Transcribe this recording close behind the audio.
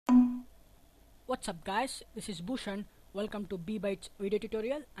What's up guys, this is Bhushan. Welcome to B-Bytes video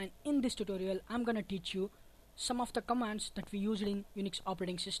tutorial, and in this tutorial I'm gonna teach you some of the commands that we use in Unix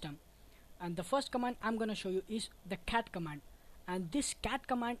operating system. And the first command I'm gonna show you is the cat command, and this cat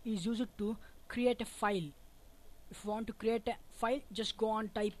command is used to create a file. If you want to create a file, just go on,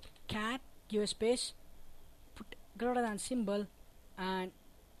 type cat, give a space, put greater than symbol, and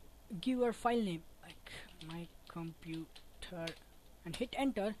give your file name like my computer and hit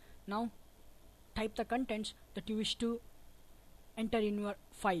enter. Now type the contents that you wish to enter in your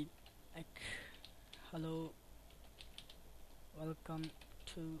file, like hello, welcome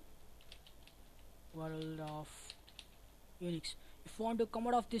to world of Unix. If you want to come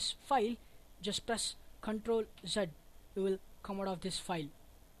out of this file, just press Ctrl Z, you will come out of this file.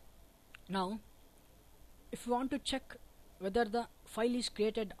 Now if you want to check whether the file is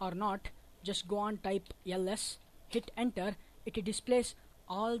created or not, just go on, type ls, hit enter. It displays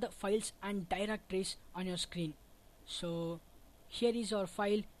all the files and directories on your screen. So here is our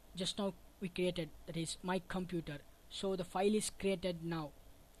file just now we created, that is my computer. So the file is created now.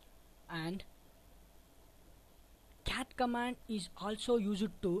 And cat command is also used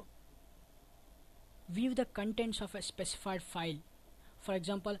to view the contents of a specified file. For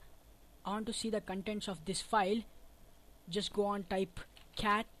example, I want to see the contents of this file. Just go on, type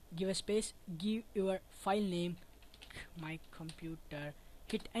cat, give a space, give your file name my computer,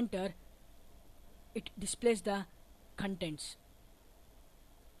 hit enter. It displays the contents.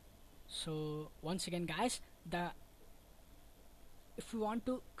 So once again guys, if you want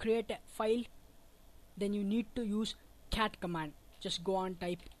to create a file, then you need to use cat command. Just go on,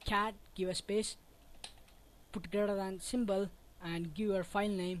 type cat, give a space, put greater than symbol, and give your file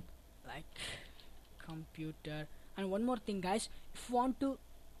name like computer. And one more thing guys, if you want to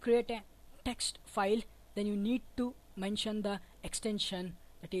create a text file, then you need to mention the extension,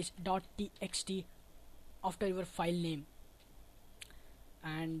 that is .txt, after your file name.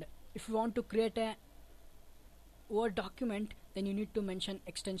 And if you want to create a Word document, then you need to mention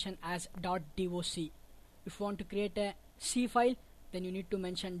extension as .doc. If you want to create a C file, then you need to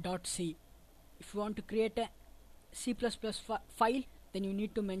mention .c. If you want to create a C++ file, then you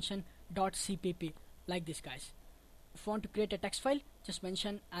need to mention .cpp, like this guys. If you want to create a text file, just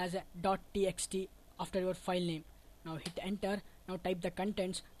mention as a .txt after your file name. Now hit enter. Now type the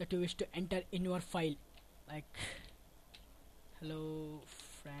contents that you wish to enter in your file, like hello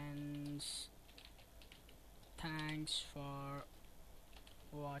friends, thanks for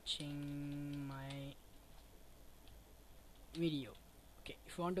watching my video. Okay,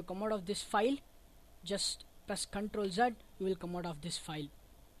 if you want to come out of this file, just press Ctrl Z, you will come out of this file.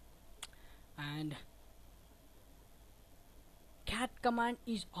 And cat command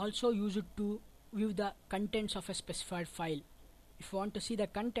is also used to view the contents of a specified file. If you want to see the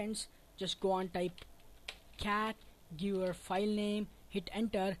contents, just go on, type cat, give your file name, hit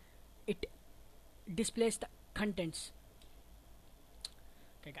enter. It displays the contents.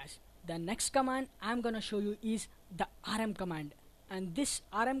 Okay guys, the next command I'm gonna show you is the rm command, and this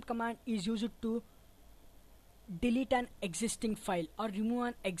rm command is used to delete an existing file or remove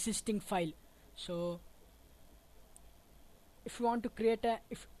an existing file. So if you want to create a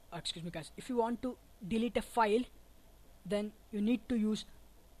if you want to delete a file, then you need to use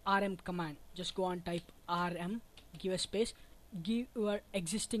rm command. Just go on, type rm, give a space, give your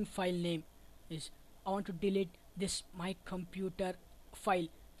existing file name. Is I want to delete this my computer file,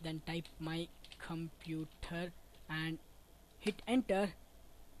 then type my computer and hit enter.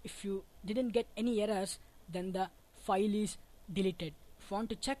 If you didn't get any errors, then the file is deleted. If you want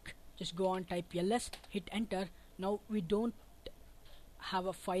to check, just go on, type ls, hit enter. Now we don't have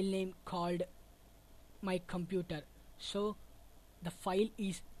a file name called my computer, so the file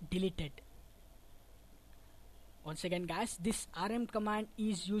is deleted. Once again guys, this rm command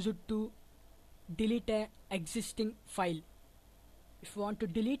is used to delete a existing file. If you want to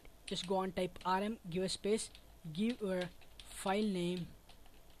delete, just go on, type rm, give a space, give your file name,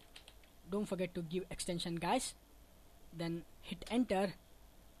 don't forget to give extension guys, then hit enter.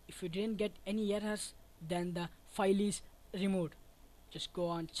 If you didn't get any errors, then the file is removed. Just go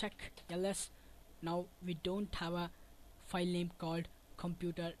on, check ls. Now we don't have a file name called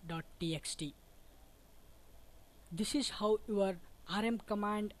computer.txt. This is how your rm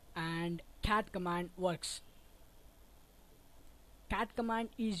command and cat command works. Cat command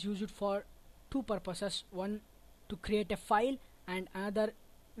is used for two purposes: one, to create a file, and another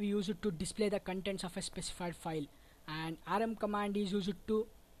we use it to display the contents of a specified file. And rm command is used to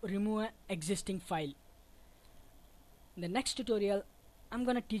remove an existing file. In the next tutorial, I'm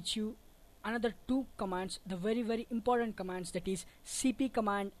gonna teach you another two commands, the very important commands, that is cp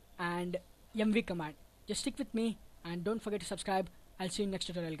command and mv command. Just stick with me and don't forget to subscribe. I'll see you in next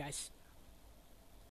tutorial, guys.